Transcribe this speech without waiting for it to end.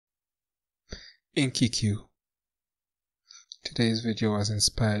Inkscape. Today's video was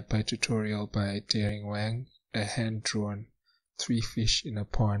inspired by a tutorial by Dearing Wang, a hand-drawn 3 fish in a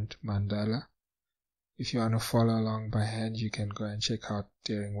pond mandala. If you want to follow along by hand, you can go and check out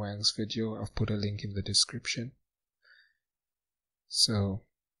Dearing Wang's video. I've put a link in the description. So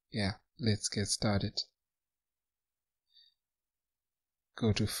yeah, let's get started.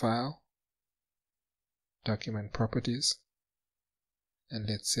 Go to File, Document Properties, and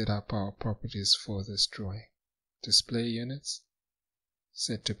let's set up our properties for this drawing. Display units,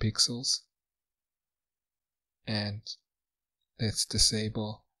 set to pixels, and let's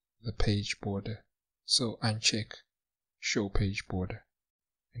disable the page border. So uncheck Show Page Border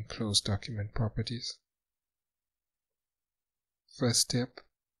and close Document Properties. First step,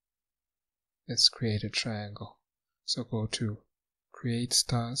 let's create a triangle. So go to Create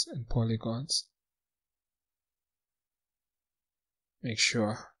Stars and Polygons. Make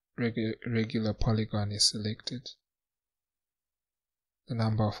sure regular polygon is selected. The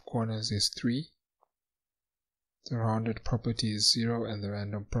number of corners is 3. The rounded property is 0 and the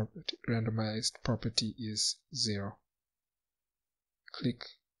randomized property is 0. Click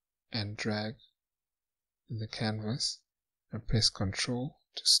and drag in the canvas and press Ctrl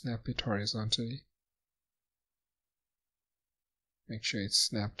to snap it horizontally. Make sure it's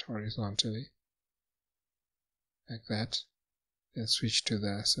snapped horizontally like that. Then switch to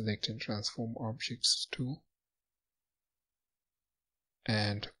the Select and Transform Objects tool,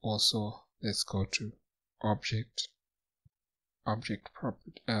 and also let's go to Object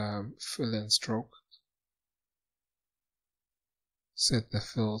Property, Fill and Stroke. Set the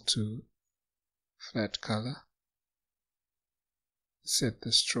fill to flat color. Set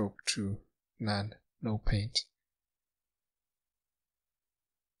the stroke to none, no paint.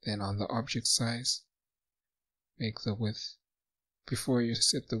 Then on the object size, make the width. Before you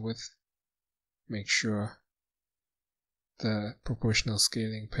set the width, make sure the proportional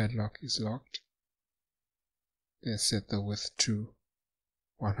scaling padlock is locked. Then set the width to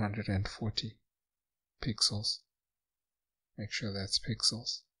 140 pixels. Make sure that's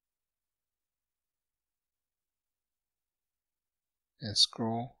pixels. And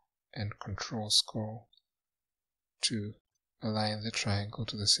scroll and Control scroll to align the triangle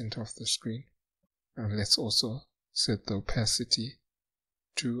to the center of the screen. And let's also set the opacity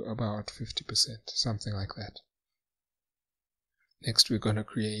to about 50%, something like that. Next, we're going to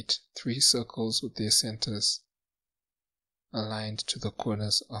create 3 circles with their centers aligned to the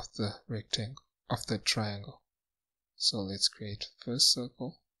corners of the rectangle, of the triangle. So let's create first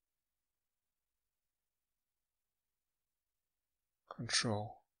circle.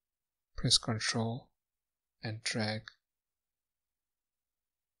 Press Ctrl and drag.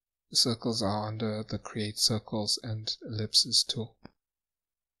 The circles are under the Create Circles and Ellipses tool.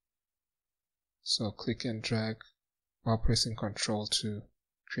 So click and drag while pressing Ctrl to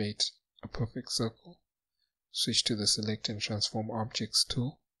create a perfect circle. Switch to the Select and Transform Objects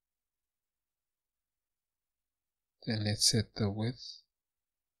tool. Then let's set the width.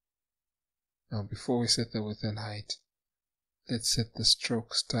 Now before we set the width and height, let's set the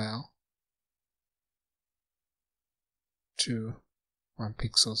stroke style to 1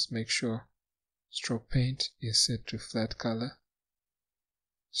 pixels. Make sure stroke paint is set to flat color.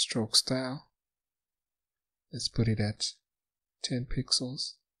 Stroke style, let's put it at 10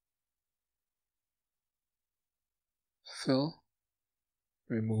 pixels. Fill,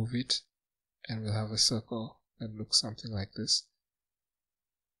 remove it, and we'll have a circle that looks something like this.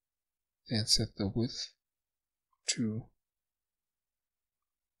 Then set the width to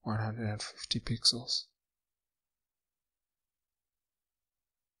 150 pixels.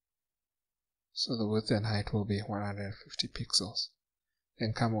 So the width and height will be 150 pixels.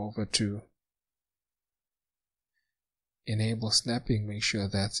 Then come over to Enable Snapping, make sure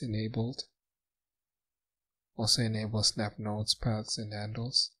that's enabled. Also enable Snap Nodes, Paths and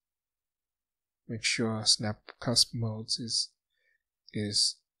Handles. Make sure Snap Cusp Modes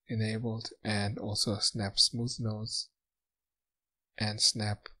is enabled, and also Snap Smooth Nodes and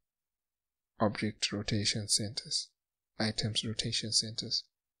Snap Object Rotation Centers, Items Rotation Centers.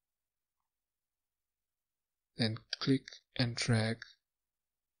 Then click and drag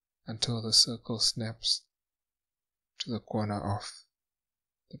until the circle snaps to the corner of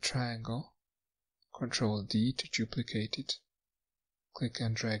the triangle. Ctrl D to duplicate it. Click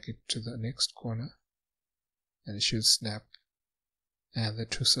and drag it to the next corner, and it should snap, and the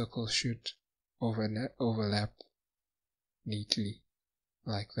 2 circles should overlap neatly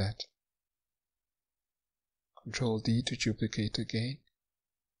like that. Ctrl D to duplicate again,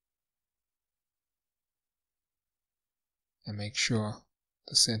 and make sure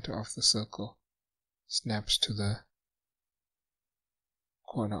the center of the circle snaps to the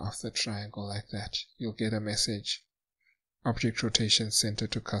corner of the triangle like that, you'll get a message, Object Rotation Center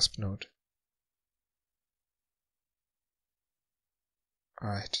to Cusp Node.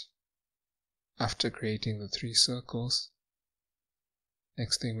 Alright, after creating the 3 circles,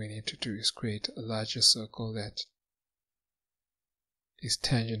 next thing we need to do is create a larger circle that is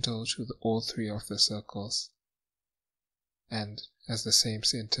tangential to all 3 of the circles and has the same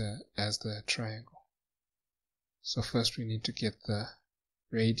center as the triangle. So first we need to get the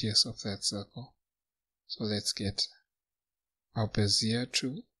radius of that circle. So let's get our Bezier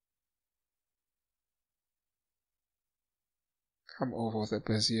tool. Come over the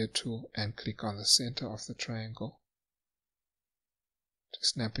Bezier tool and click on the center of the triangle to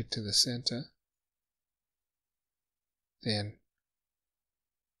snap it to the center. Then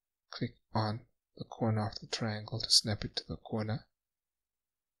click on the corner of the triangle to snap it to the corner.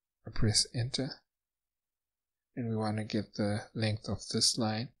 And press enter. And we want to get the length of this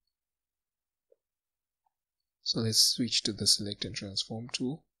line. So let's switch to the Select and Transform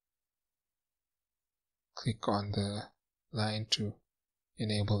tool. Click on the line to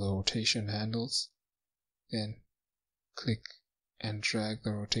enable the rotation handles. Then click and drag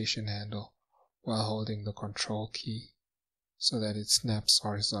the rotation handle while holding the Control key so that it snaps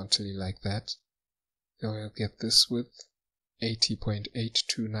horizontally like that. Then we'll get this width,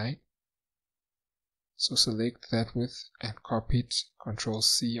 80.829. So select that width and copy it, Control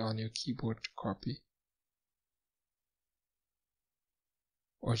C on your keyboard to copy.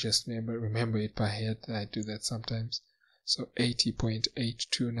 Or just remember it by head, I do that sometimes. So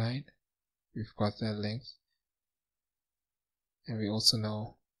 80.829, we've got that length. And we also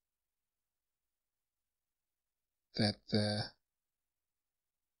know that the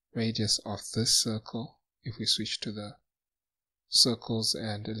radius of this circle, if we switch to the Circles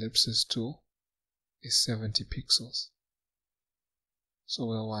and Ellipses tool, is 70 pixels. So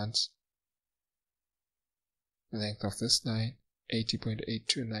we'll want the length of this line,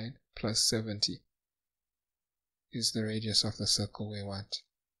 80.829 plus 70 is the radius of the circle we want.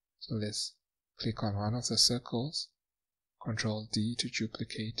 So let's click on one of the circles, Control D to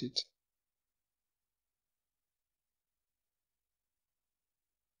duplicate it,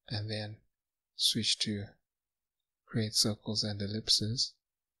 and then switch to Create Circles and Ellipses.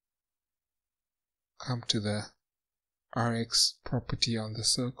 Come to the RX property on the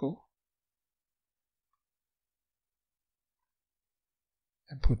circle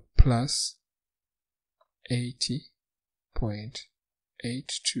and put plus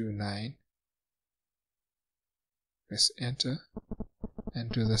 80.829. Press enter and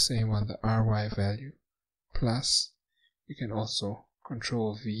do the same on the RY value. Plus, you can also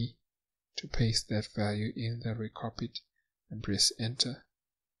Control V to paste that value in the recopied and press enter.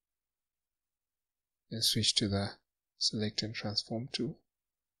 Then switch to the Select and Transform tool.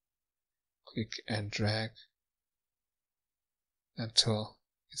 Click and drag until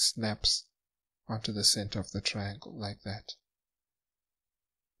it snaps onto the center of the triangle like that.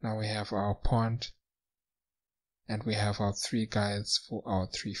 Now we have our pond and we have our 3 guides for our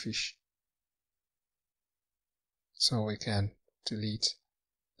 3 fish. So we can delete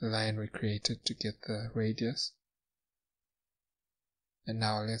the line we created to get the radius. And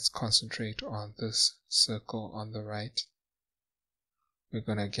now let's concentrate on this circle on the right. We're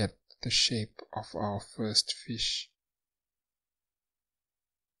going to get the shape of our first fish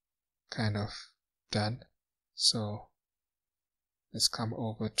kind of done. So let's come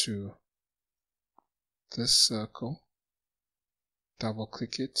over to this circle, double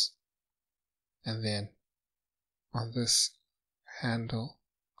click it, and then on this handle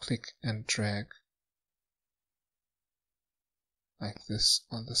click and drag like this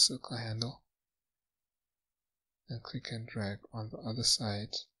on the circle handle, and click and drag on the other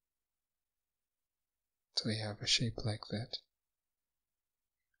side till you have a shape like that.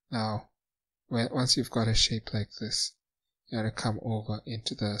 Now once you've got a shape like this, you gotta come over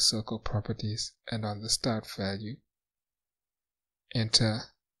into the circle properties and on the start value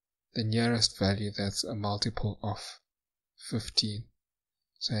enter the nearest value that's a multiple of 15.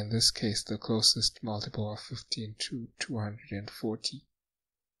 So in this case the closest multiple of 15 to 240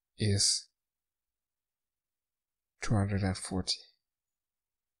 is 240.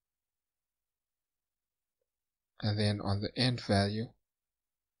 And then on the end value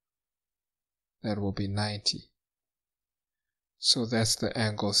that will be 90. So that's the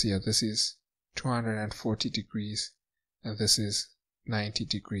angles here. This is 240 degrees and this is 90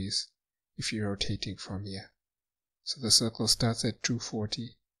 degrees if you're rotating from here. So the circle starts at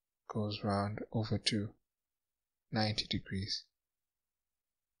 240, goes round over to 90 degrees.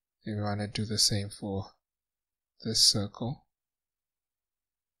 Then we want to do the same for this circle.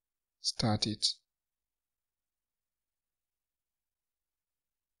 Start it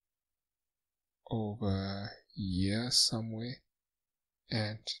over here somewhere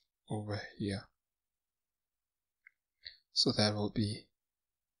and over here. So that will be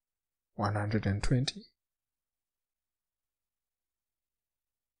 120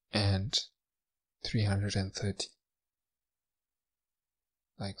 and 330,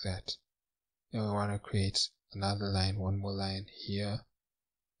 like that. Then we want to create another line, one more line here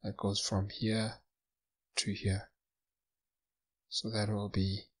that goes from here to here. So that will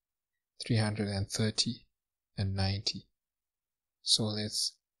be 330 and 90. So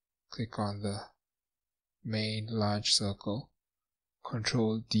let's click on the main large circle,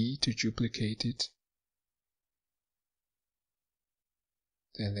 Control D to duplicate it.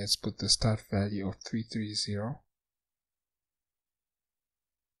 Then let's put the start value of 330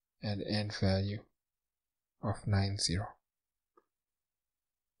 and end value of 90,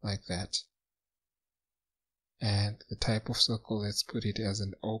 like that. And the type of circle, let's put it as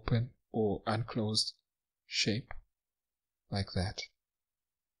an open or unclosed shape, like that.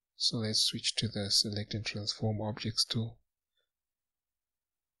 So let's switch to the Select and Transform Objects tool.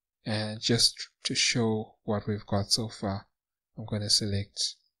 And just to show what we've got so far, I'm going to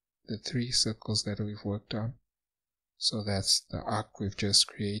select the 3 circles that we've worked on. So that's the arc we've just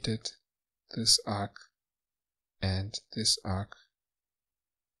created, this arc, and this arc.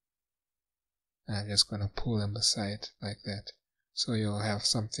 And I'm just going to pull them aside like that. So you'll have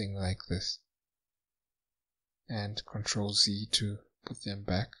something like this. And Control Z to put them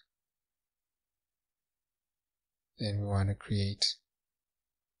back. Then we want to create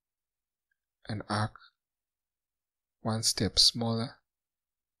an arc one step smaller.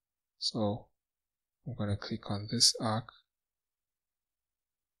 So I'm going to click on this arc,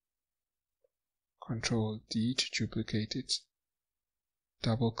 Control D to duplicate it,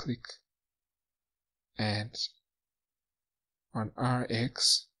 double click, and on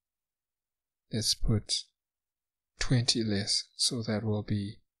RX let's put 20 less, so that will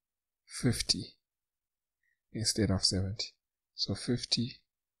be 50 instead of 70. So 50,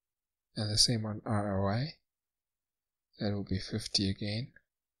 and the same on RY, that will be 50 again.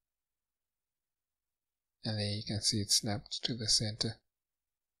 And then you can see it snapped to the center.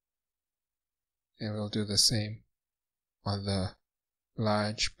 And we'll do the same on the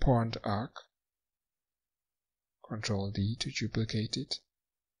large pond arc. Control D to duplicate it.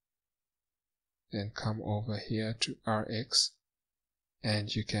 Then come over here to RX,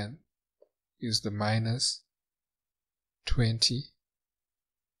 and you can use the minus 20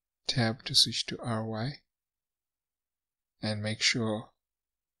 tab to switch to RY, and make sure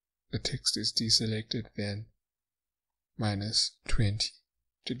the text is deselected, then minus 20.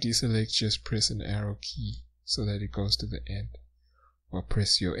 To deselect, just press an arrow key so that it goes to the end, or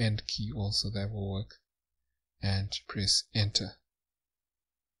press your end key also, that will work, and press enter.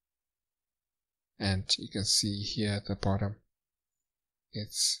 And you can see here at the bottom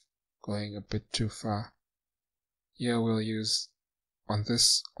it's going a bit too far. Here we'll use on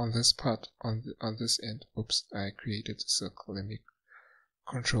this part, on this end. Oops, I created a circle. Let me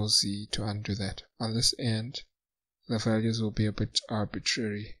Control Z to undo that. On this end, the values will be a bit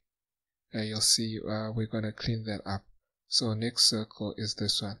arbitrary. You'll see we're going to clean that up. So next circle is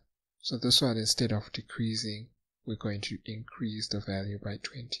this one. So this one, instead of decreasing, we're going to increase the value by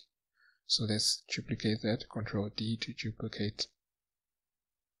 20. So let's duplicate that. Control D to duplicate.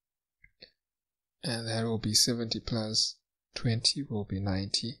 And that will be 70 plus 20 will be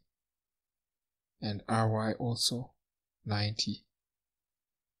 90. And RY also 90.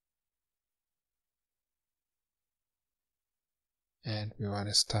 And we want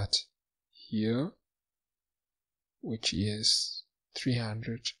to start here, which is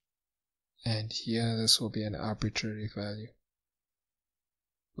 300. And here this will be an arbitrary value.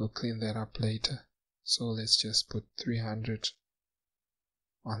 We'll clean that up later. So let's just put 300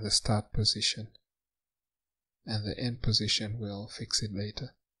 on the start position. And the end position, we'll fix it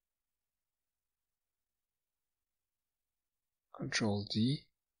later. Control D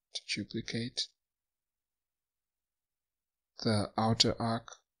to duplicate the outer arc,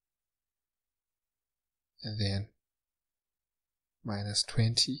 and then minus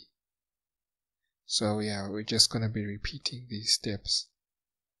 20. So yeah, we're just going to be repeating these steps.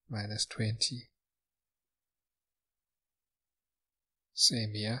 Minus 20.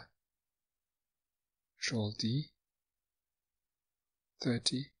 Same here. Control D.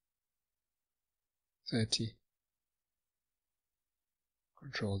 30. 30.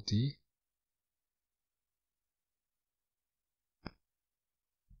 Control D.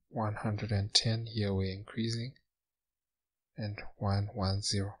 110, here we're increasing, and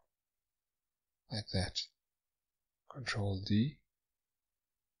 110, like that. Control D,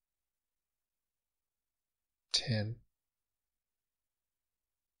 10,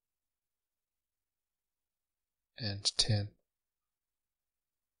 and 10.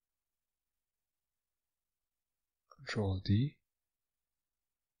 Control D,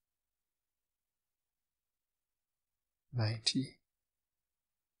 90,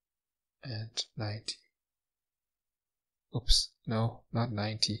 and 90. Oops, no, not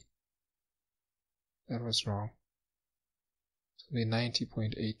 90. That was wrong. So we're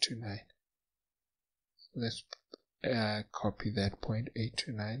 90.829. So let's copy that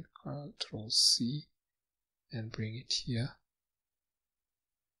 0.829, Control C, and bring it here.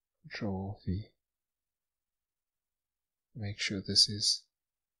 Control V. Make sure this is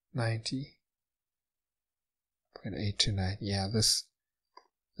 90.829. Yeah, this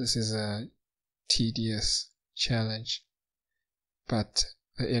is a tedious challenge, but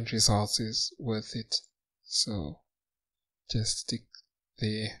the end result is worth it. So just stick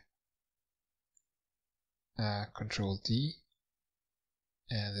there. Control D,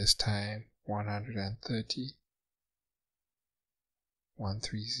 and this time 130,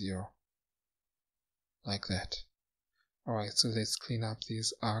 130, like that. Alright, so let's clean up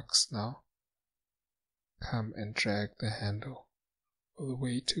these arcs now. Come and drag the handle all the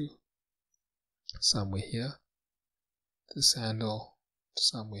way to somewhere here. This handle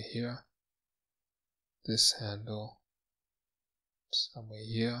somewhere here. This handle somewhere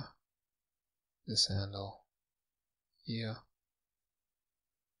here. This handle here.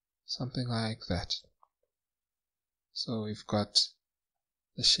 Something like that. So we've got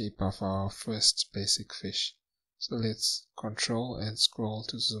the shape of our first basic fish. So let's control and scroll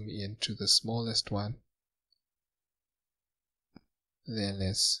to zoom in to the smallest one. Then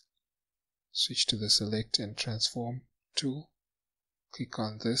let's switch to the select and transform tool. Click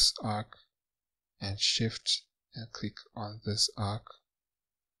on this arc and shift and click on this arc.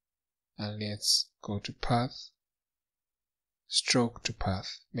 And let's go to path, stroke to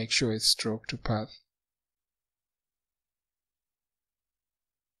path. Make sure it's stroke to path.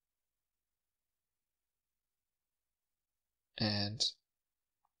 And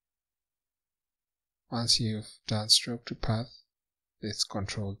once you've done stroke to path, let's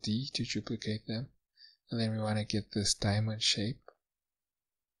Control D to duplicate them. And then we want to get this diamond shape.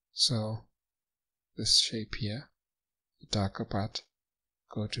 So this shape here, the darker part,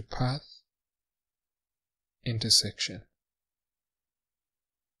 go to path, intersection.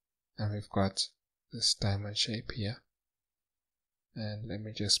 And we've got this diamond shape here. And let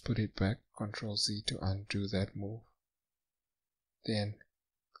me just put it back, Control Z to undo that move. Then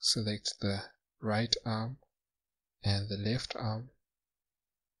select the right arm and the left arm.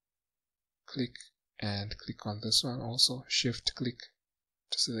 Click and click on this one also. Shift click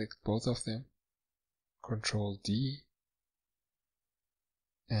to select both of them. Control D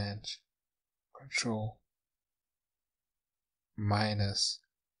and Control minus.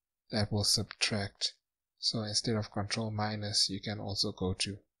 That will subtract. So instead of Control minus, you can also go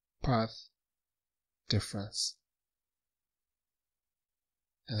to path difference.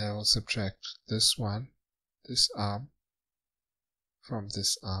 And that will subtract this one, this arm, from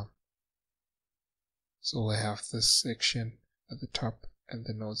this arm. So we have this section at the top and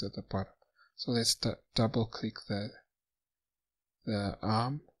the nodes at the bottom. So let's double click the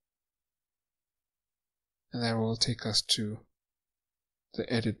arm, and that will take us to the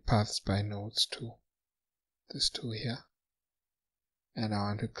edit paths by nodes tool, this tool here. And I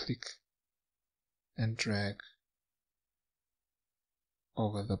want to click and drag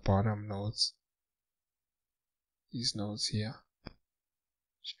over the bottom nodes, these nodes here.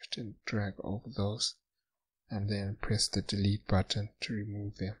 Shift and drag over those, and then press the delete button to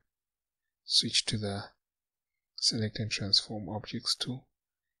remove them. Switch to the select and transform objects tool,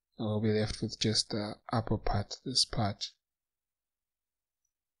 and we'll be left with just the upper part, this part.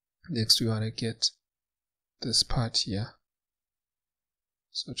 Next we want to get this part here.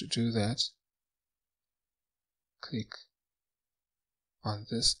 So to do that, click on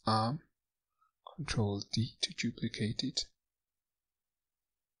this arm, Control D to duplicate it,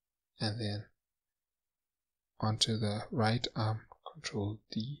 and then onto the right arm, Control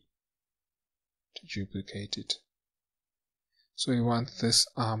D to duplicate it. So we want this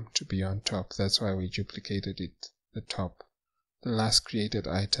arm to be on top, that's why we duplicated it, the top. The last created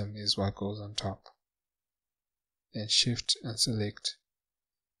item is what goes on top. Then shift and select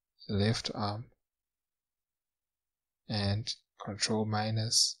the left arm and Control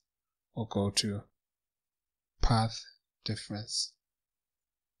minus, or go to path difference.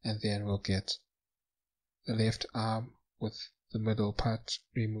 and then we'll get the left arm with the middle part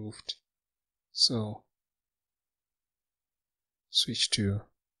removed. So switch to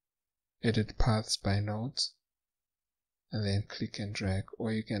edit paths by nodes and then click and drag,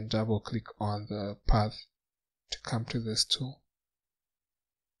 or you can double click on the path to come to this tool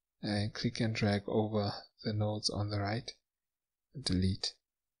and click and drag over the nodes on the right and delete,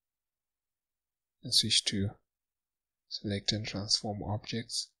 and switch to select and transform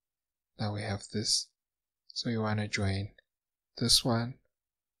objects. Now we have this, so you want to join this one,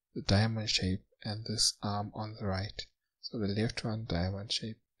 the diamond shape, and this arm on the right. So the left one diamond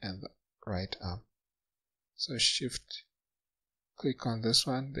shape and the right arm. So shift click on this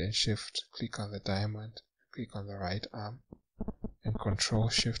one, then shift click on the diamond, click on the right arm, and control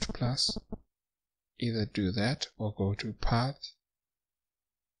shift plus. Either do that or go to path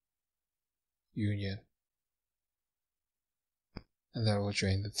union, and that will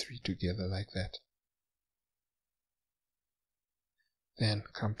join the three together like that. Then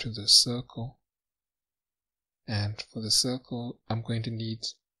come to the circle, and for the circle I'm going to need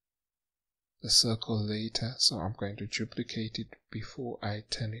the circle later, so I'm going to duplicate it before I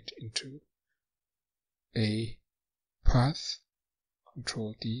turn it into a path.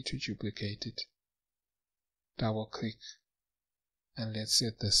 Control D to duplicate it, double click, and let's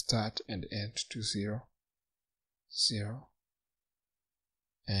set the start and end to 0, 0,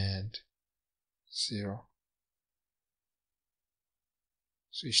 and 0.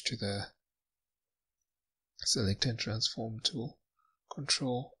 Switch to the select and transform tool,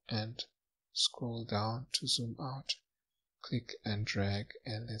 control and scroll down to zoom out, click and drag,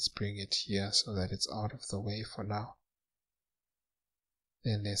 and let's bring it here so that it's out of the way for now.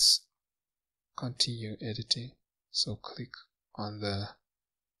 Then let's continue editing, so click on the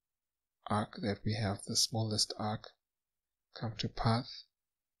arc that we have, the smallest arc, come to path,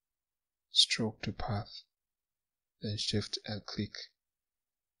 stroke to path, then shift and click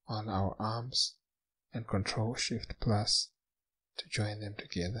on our arms and control shift plus to join them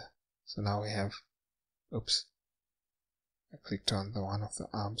together. So now we have, oops, I clicked on the one of the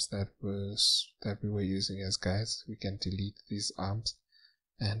arms that we were using as guides. We can delete these arms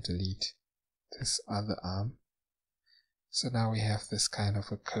and delete this other arm. So now we have this kind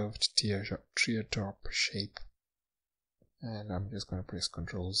of a curved teardrop shape, and I'm just going to press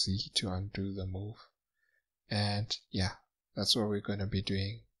Ctrl Z to undo the move. And yeah, that's what we're going to be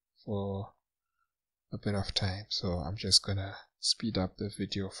doing for a bit of time, so I'm just going to speed up the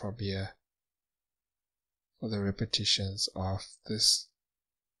video from here for the repetitions of this.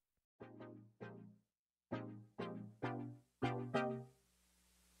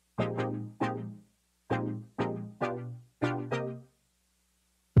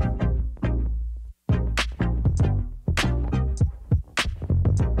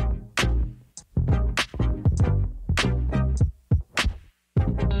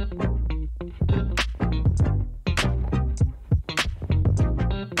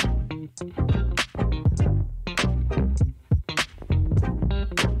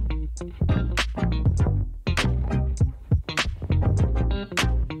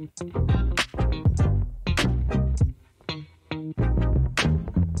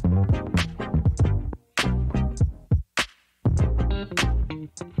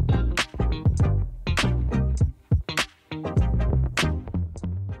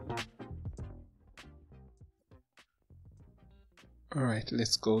 Alright,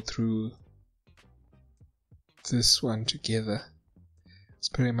 let's go through this one together. It's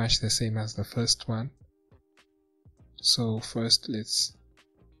pretty much the same as the first one. So first let's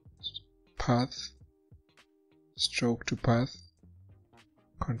path, stroke to path,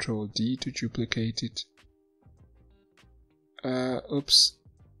 Control D to duplicate it. Oops,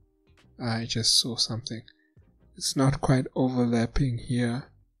 I just saw something. It's not quite overlapping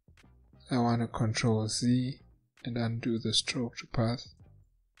here. I want to Control Z and undo the stroke to path.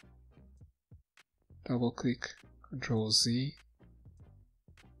 Double click, Control Z.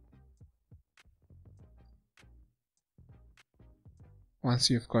 Once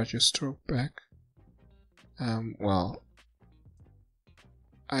you've got your stroke back,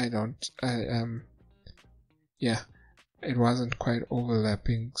 it wasn't quite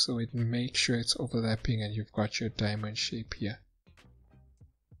overlapping, so it make sure it's overlapping and you've got your diamond shape here.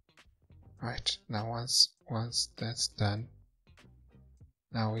 Right, now once that's done,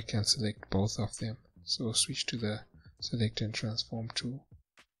 now we can select both of them. So switch to the select and transform tool,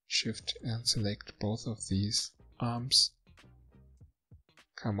 shift and select both of these arms,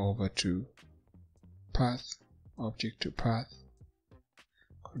 come over to path, object to path,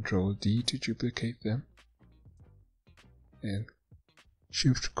 Control D to duplicate them, and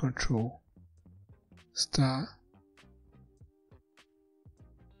Shift Control Star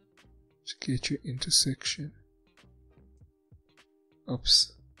to get your intersection.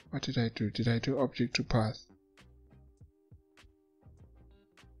 Oops, what did I do? Did I do object to path?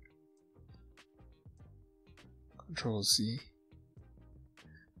 Control Z,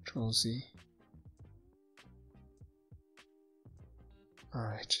 Control Z.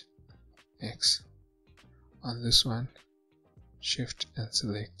 Alright, X. On this one, Shift and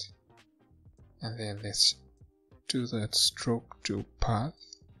select. And then let's do that stroke to path.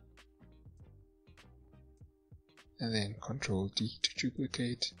 And then Control D to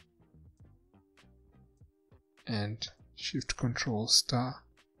duplicate. And Shift Control Star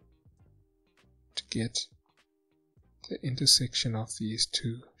to get the intersection of these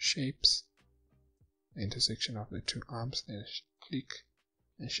two shapes, the intersection of the two arms. Then click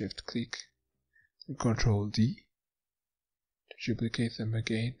and Shift click and Control D to duplicate them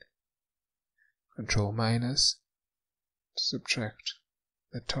again. Control minus to subtract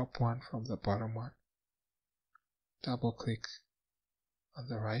the top one from the bottom one. Double click on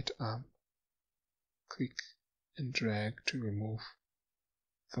the right arm, click and drag to remove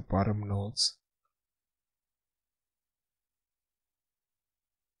the bottom nodes.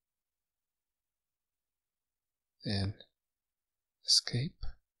 Then escape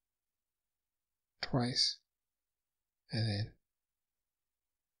twice and then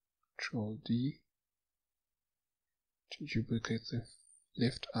Control D to duplicate the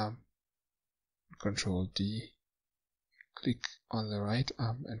left arm, Control D, click on the right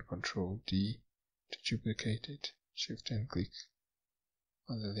arm and Control D to duplicate it, Shift and click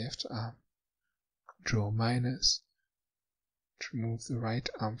on the left arm, Control minus to remove the right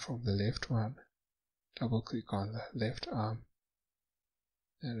arm from the left one, double click on the left arm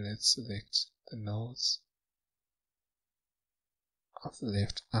and let's select the nodes of the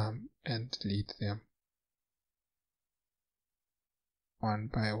left arm and delete them one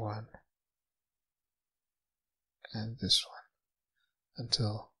by one, and this one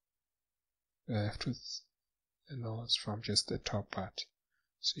until we're left with the nodes from just the top part.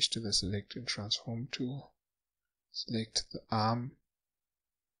 Switch to the Select and Transform tool, select the arm,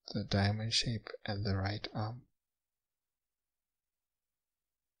 the diamond shape and the right arm,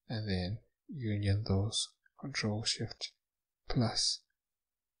 and then union those, Control Shift plus.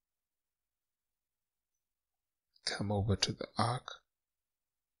 Come over to the arc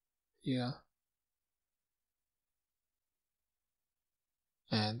here,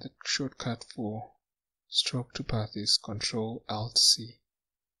 and the shortcut for stroke to path is Control Alt C,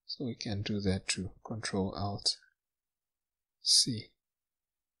 so we can do that too. Control Alt C,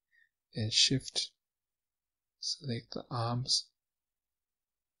 then Shift, select the arms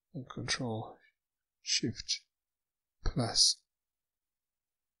and Control Shift plus,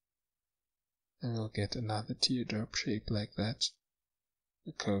 and we'll get another teardrop shape like that,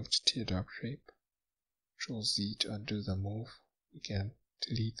 a curved teardrop shape. Control Z to undo the move. We can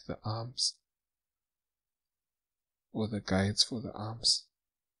delete the arms or the guides for the arms,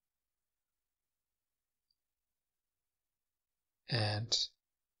 and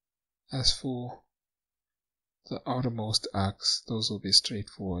as for the outermost arcs, those will be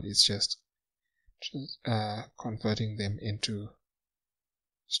straightforward. It's just converting them into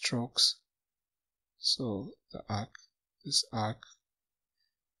strokes. So the arc, this arc,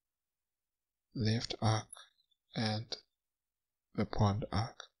 left arc, and the pond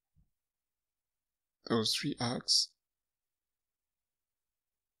arc, those three arcs,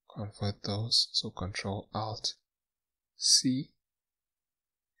 convert those. So Control Alt C,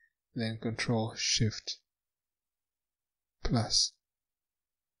 then Control Shift plus,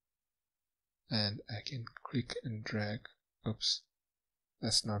 and I can click and drag. Oops,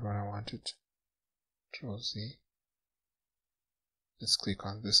 that's not what I wanted. Control Z. Let's click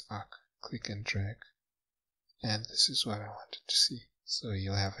on this arc, click and drag, and this is what I wanted to see. So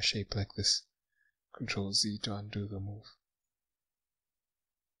you'll have a shape like this. Control Z to undo the move.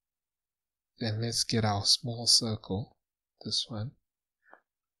 Then let's get our small circle, this one.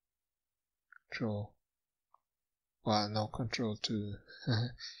 Control to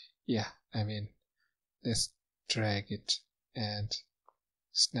yeah, let's drag it and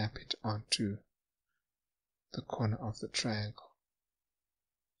snap it onto the corner of the triangle.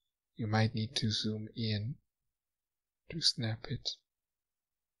 You might need to zoom in to snap it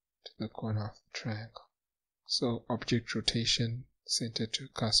to the corner of the triangle. So object rotation, center to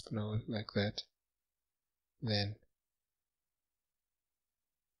cusp node like that. Then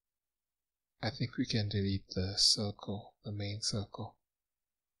I think we can delete the circle, the main circle.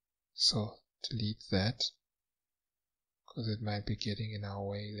 So delete that. because it might be getting in our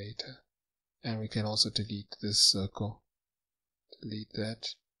way later. And we can also delete this circle. Delete that.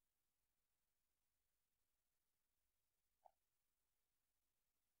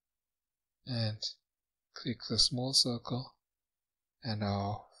 And click the small circle and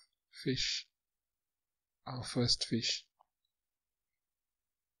our fish, our first fish.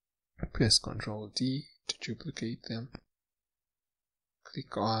 Press Ctrl D to duplicate them.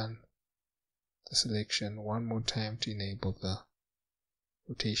 Click on the selection one more time to enable the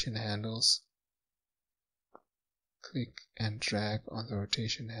rotation handles. Click and drag on the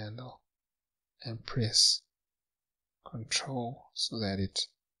rotation handle and press Ctrl so that it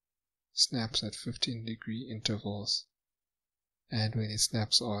snaps at 15-degree intervals, and when it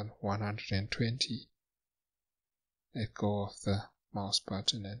snaps on 120, let go of the mouse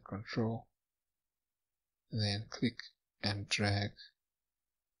button and Ctrl, and then click and drag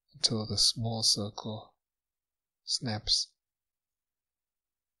until the small circle snaps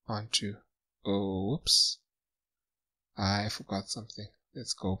onto, oops, I forgot something.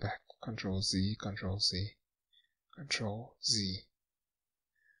 Let's go back. Ctrl Z, Ctrl Z, Ctrl Z.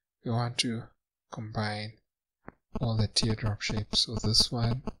 We want to combine all the teardrop shapes. So this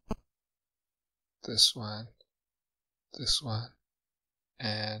one, this one, this one,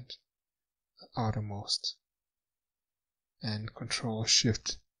 and the outermost. And Ctrl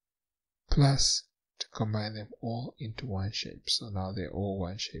Shift plus to combine them all into one shape. So now they're all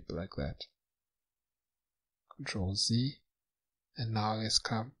one shape like that. Ctrl Z, and now let's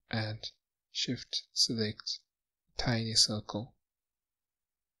come and Shift select a tiny circle.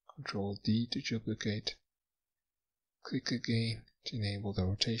 Ctrl D to duplicate. Click again to enable the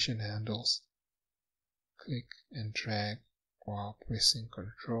rotation handles. Click and drag while pressing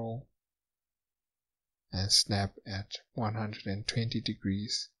Ctrl and snap at 120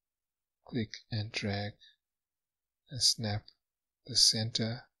 degrees. Click and drag and snap the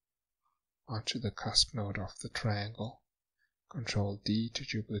center onto the cusp node of the triangle. Ctrl D to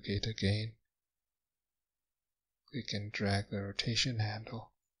duplicate again. Click and drag the rotation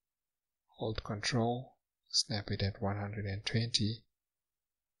handle. Hold Ctrl, snap it at 120.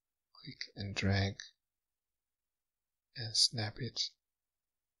 Click and drag and snap it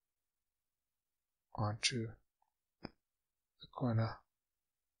onto the corner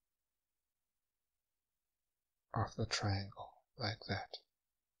of the triangle like that.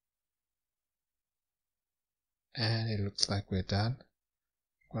 And it looks like we're done.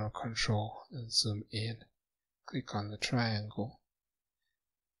 I'm going to control and zoom in. Click on the triangle.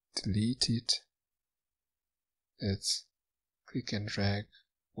 Delete it. Let's click and drag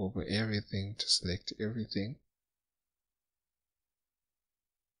over everything to select everything.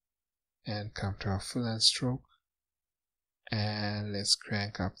 And come to our fill and stroke. And let's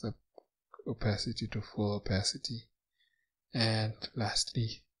crank up the opacity to full opacity. And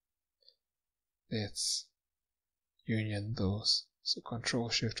lastly, let's union those. So Ctrl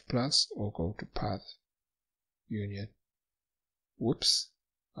Shift plus or go to Path Union. Whoops,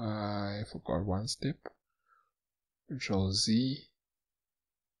 I forgot one step. Ctrl Z,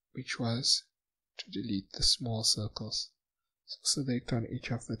 which was to delete the small circles. So select on each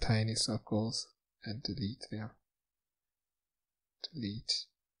of the tiny circles and delete them. Delete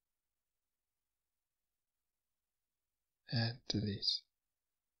and delete.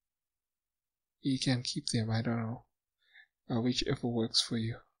 You can keep them, I don't know, whichever works for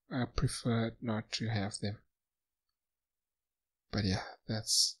you. I prefer not to have them, but yeah,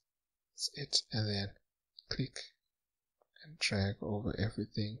 that's it. And then click and drag over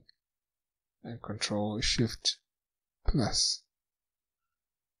everything and Ctrl Shift plus,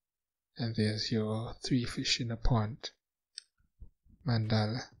 and there's your 3 fish in a pond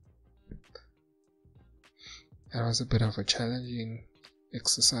mandala. That was a bit of a challenging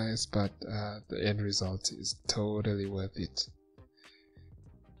exercise, but the end result is totally worth it.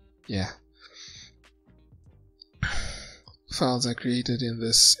 Yeah. Files I created in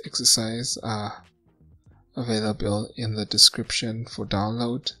this exercise are available in the description for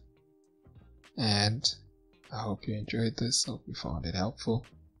download, and I hope you enjoyed this. Hope you found it helpful.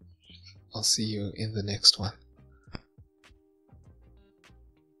 I'll see you in the next one.